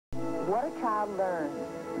What a child learns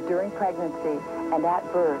during pregnancy and at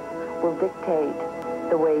birth will dictate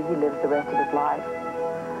the way he lives the rest of his life.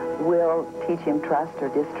 Will teach him trust or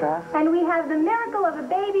distrust. And we have the miracle of a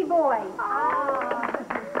baby boy. Oh,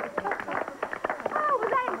 was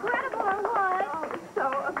that incredible or what? Oh,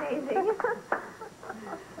 so amazing.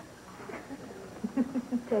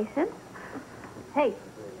 Jason? Hey,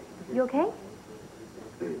 you okay?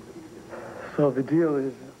 So the deal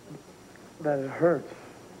is that it hurts,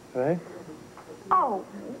 right? Oh,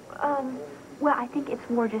 well, I think it's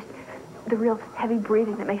more just the real heavy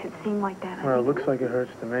breathing that makes it seem like that. Well, it looks like it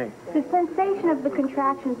hurts to me. The sensation of the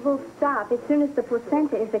contractions will stop as soon as the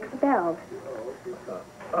placenta is expelled.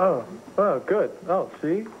 Oh, good. Oh,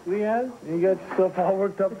 see, Leanne? You got yourself all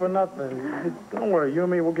worked up for nothing. Don't worry, you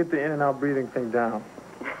and me, we'll get the in and out breathing thing down.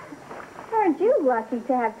 Aren't you lucky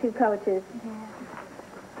to have two coaches?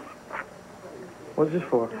 What's this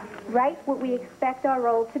for? Right what we expect our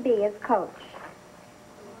role to be as coach.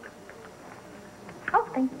 Oh,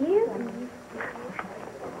 thank you.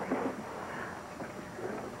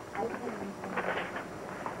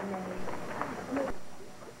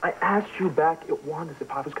 I asked you back at Wanda's if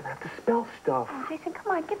I was going to have to spell stuff. Oh, Jason,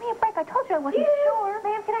 come on, give me a break. I told you I wasn't sure.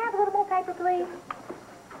 Ma'am, can I have a little more paper, please?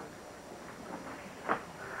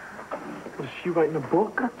 Was she writing a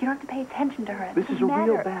book? Look, you don't have to pay attention to her. This is a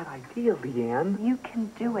real bad idea, Leanne. You can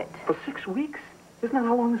do it. For 6 weeks? Isn't that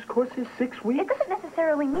how long this course is? 6 weeks? It doesn't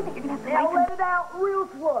necessarily mean that you're going to have to Now let it out real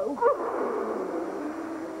slow.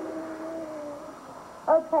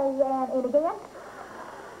 Okay, and again.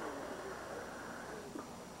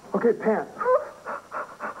 Okay, pant.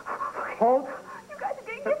 Hold. You guys are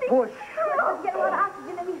getting dizzy. Push. Let's get a lot of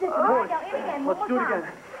oxygen in these systems. Push. All right, now, in again. Let's do it again.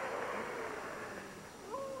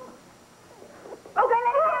 Okay,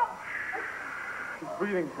 let it out. This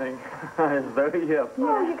breathing thing is very hip.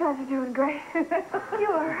 Oh, you guys are doing great.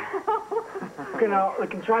 You are. Okay, now, the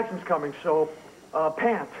contraction's coming, so,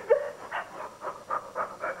 pant.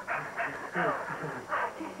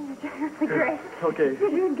 Jason, you're doing really great. Okay.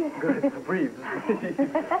 You're doing good. Good. Breathe.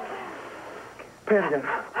 Pant again.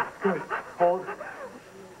 Good. Hold.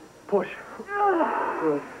 Push.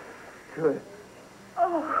 Good. Good.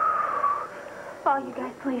 Oh, you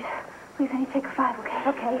guys, please. Please, I need to take a 5, okay?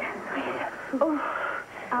 Okay. Please. Oh.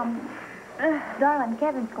 Darling,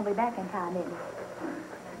 Kevin's going to be back in time, isn't he?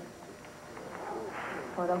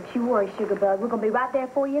 Well, don't you worry, Sugar Bug. We're going to be right there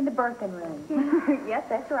for you in the birthing room. Yes,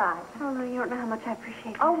 that's right. Oh, no, you don't know how much I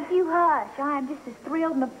appreciate that. Oh, you hush. I am just as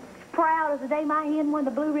thrilled and proud as the day my hen won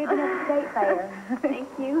the blue ribbon at the state fair. Thank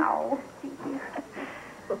you. Oh. Thank you.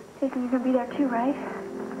 Jason, you're going to be there too, right?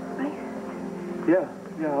 Right? Yeah,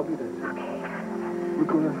 I'll be there. Okay. We're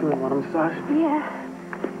going to want a massage? Yeah.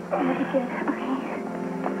 That'll be good. Okay.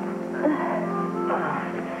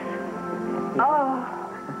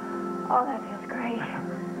 Oh, that feels great.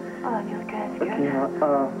 Oh, that feels good. That's good.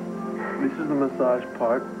 Okay, this is the massage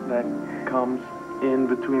part that comes in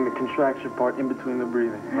between the contraction part, in between the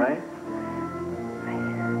breathing, right?